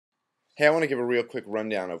Hey, I want to give a real quick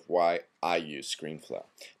rundown of why I use Screenflow.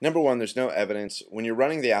 Number one, there's no evidence, when you're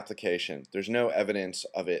running the application, there's no evidence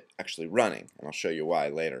of it actually running, and I'll show you why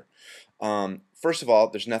later. First of all,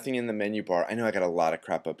 there's nothing in the menu bar. I know I got a lot of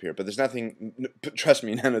crap up here, but there's nothing, trust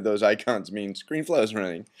me, none of those icons mean Screenflow is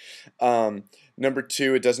running. Number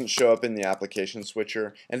two, it doesn't show up in the application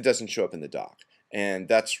switcher, and it doesn't show up in the dock. And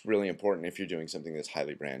that's really important if you're doing something that's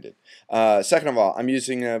highly branded. Second of all, I'm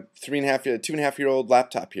using a 2.5-year-old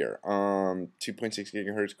laptop here. 2.6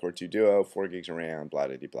 gigahertz Core 2 Duo, 4 gigs of RAM, blah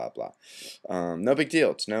blah blah blah. No big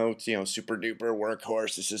deal. It's no super duper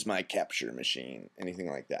workhorse. This is my capture machine, anything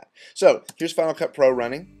like that. So here's Final Cut Pro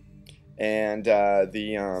running, and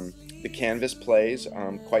the canvas plays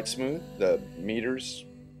quite smooth. The meters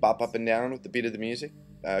bop up and down with the beat of the music,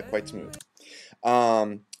 quite smooth.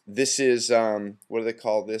 This is, what do they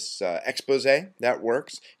call this? Expose. That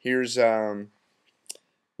works. Here's, what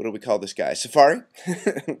do we call this guy? Safari?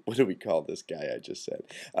 What do we call this guy I just said?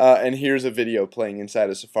 And here's a video playing inside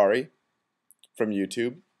of Safari from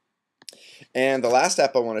YouTube. And the last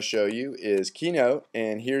app I want to show you is Keynote,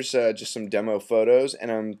 and here's just some demo photos,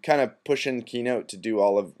 and I'm kind of pushing Keynote to do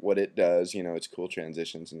all of what it does, it's cool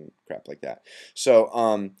transitions and crap like that.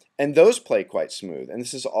 So, and those play quite smooth, and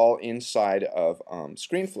this is all inside of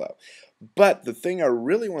Screenflow. But the thing I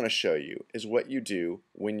really want to show you is what you do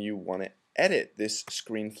when you want to edit this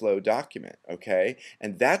Screenflow document, okay?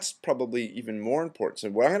 And that's probably even more important. So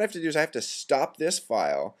what I'm going to have to do is I have to stop this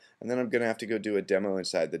file, and then I'm going to have to go do a demo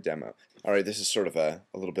inside the demo. All right, this is sort of a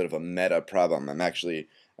little bit of a meta problem. I'm actually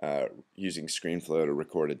using Screenflow to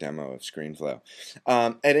record a demo of Screenflow.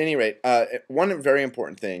 At any rate, one very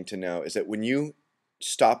important thing to know is that when you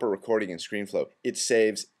stop a recording in Screenflow, it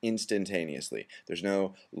saves instantaneously. There's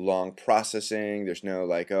no long processing. There's no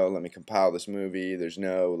like, oh, let me compile this movie. There's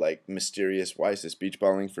no like mysterious, why is this beach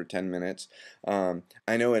balling for 10 minutes?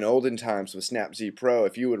 I know in olden times with Snap Z Pro,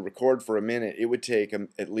 if you would record for a minute, it would take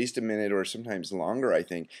at least a minute or sometimes longer, I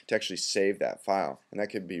think, to actually save that file. And that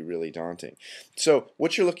could be really daunting. So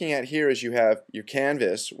what you're looking at here is you have your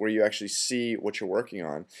canvas where you actually see what you're working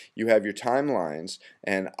on. You have your timelines,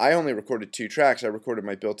 and I only recorded 2 tracks. I recorded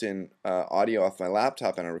my built-in audio off my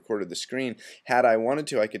laptop, and I recorded the screen. Had I wanted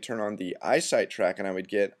to, I could turn on the iSight track, and I would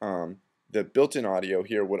get the built-in audio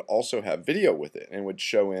here would also have video with it, and would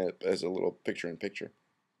show it as a little picture-in-picture.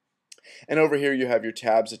 And over here you have your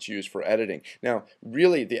tabs that you use for editing. Now,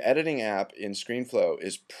 really, the editing app in Screenflow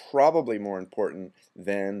is probably more important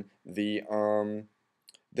than the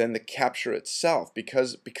capture itself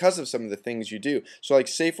because of some of the things you do. So like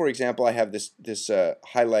say for example I have this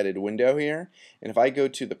highlighted window here, and if I go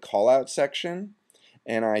to the callout section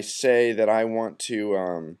and I say that I want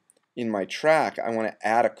to in my track I want to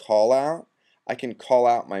add a callout, I can call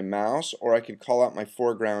out my mouse or I could call out my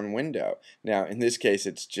foreground window. Now in this case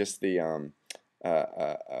it's just the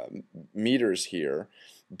meters here,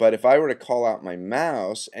 but if I were to call out my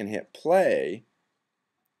mouse and hit play,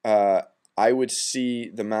 I would see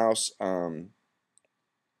the mouse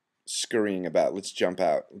scurrying about. Let's jump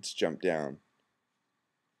out. Let's jump down.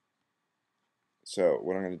 So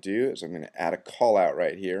what I'm going to do is I'm going to add a call out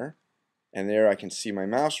right here, and there I can see my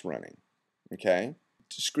mouse running. Okay?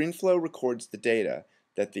 Screenflow records the data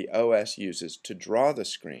that the OS uses to draw the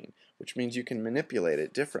screen, which means you can manipulate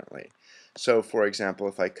it differently. So for example,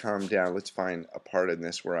 if I come down, let's find a part in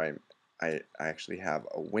this where I actually have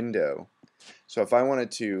a window. So if I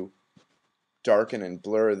wanted to darken and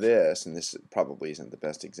blur this, and this probably isn't the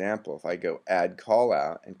best example, if I go add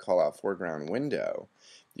callout and call out foreground window,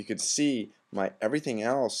 you can see everything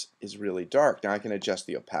else is really dark. Now I can adjust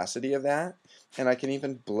the opacity of that, and I can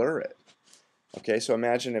even blur it. Okay, so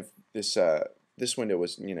imagine if this window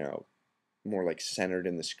was more like centered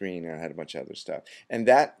in the screen and I had a bunch of other stuff, and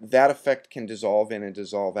that effect can dissolve in and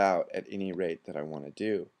dissolve out at any rate that I want to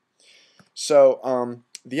do. So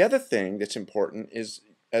the other thing that's important is,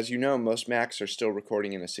 as you know, most Macs are still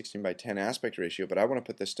recording in a 16:10 aspect ratio, but I want to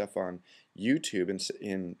put this stuff on YouTube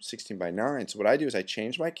in 16:9. So what I do is I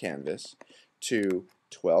change my canvas to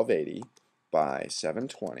 1280 by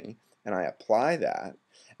 720, and I apply that,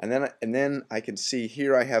 and then I can see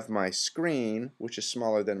here I have my screen, which is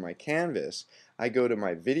smaller than my canvas. I go to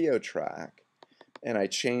my video track, and I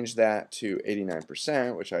change that to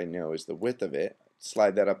 89%, which I know is the width of it.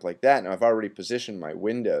 Slide that up like that. Now I've already positioned my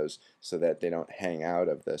windows so that they don't hang out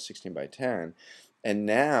of the 16:10, and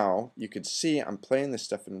now you can see I'm playing this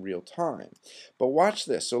stuff in real time. But watch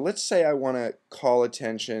this. So let's say I want to call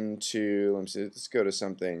attention to, let's go to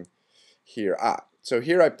something here. So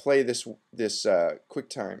here I play this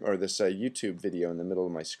QuickTime or this YouTube video in the middle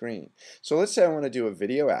of my screen. So let's say I want to do a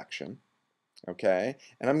video action, Okay,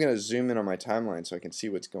 and I'm going to zoom in on my timeline so I can see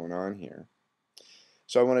what's going on here.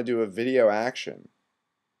 So I want to do a video action.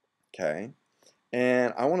 Okay,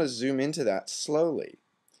 and I want to zoom into that slowly.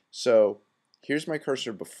 So here's my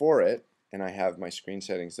cursor before it, and I have my screen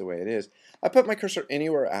settings the way it is. I put my cursor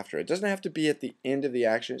anywhere after it. It doesn't have to be at the end of the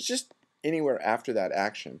action. It's just anywhere after that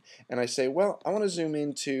action. And I say, well, I want to zoom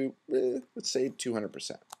into, let's say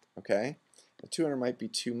 200%. Okay, now 200 might be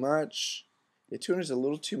too much. Yeah, 200 is a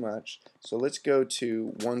little too much. So let's go to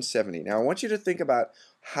 170. Now I want you to think about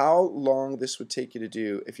how long this would take you to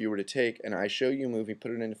do if you were to take an I Show You movie,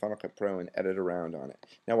 put it into Final Cut Pro, and edit around on it.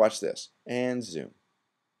 Now watch this, and zoom.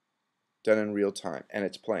 Done in real time, and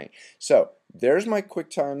it's playing. So there's my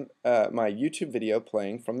QuickTime, my YouTube video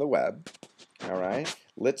playing from the web. All right,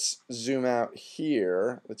 let's zoom out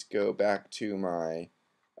here. Let's go back to my,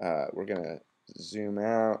 we're going to zoom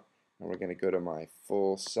out, and we're going to go to my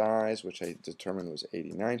full size, which I determined was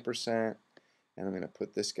 89%. And I'm going to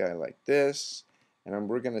put this guy like this, and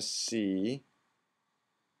we're going to see,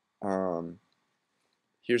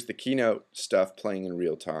 here's the keynote stuff playing in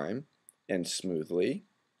real time and smoothly,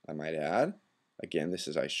 I might add. Again, this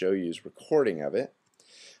is I Show You's recording of it.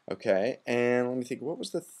 Okay, and let me think, what was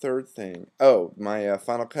the third thing? Oh, my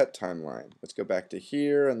Final Cut timeline. Let's go back to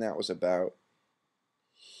here, and that was about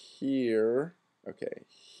here. Okay,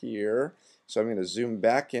 here. So I'm going to zoom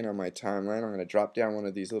back in on my timeline. I'm going to drop down one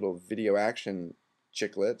of these little video action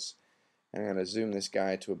chiclets. And I'm going to zoom this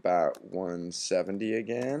guy to about 170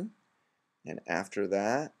 again. And after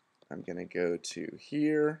that, I'm going to go to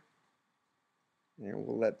here. And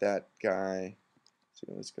we'll let that guy, so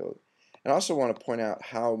let's go. And I also want to point out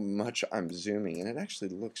how much I'm zooming, and it actually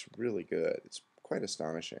looks really good. It's quite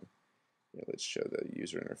astonishing. Yeah, let's show the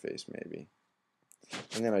user interface maybe.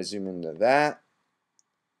 And then I zoom into that,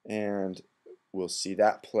 and we'll see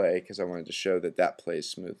that play because I wanted to show that that plays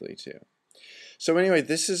smoothly too. So anyway,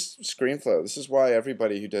 this is Screenflow. This is why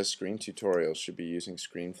everybody who does screen tutorials should be using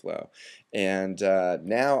Screenflow. And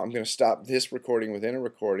now I'm going to stop this recording within a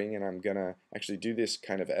recording, and I'm going to actually do this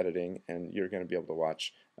kind of editing, and you're going to be able to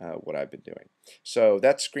watch what I've been doing. So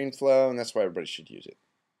that's Screenflow, and that's why everybody should use it.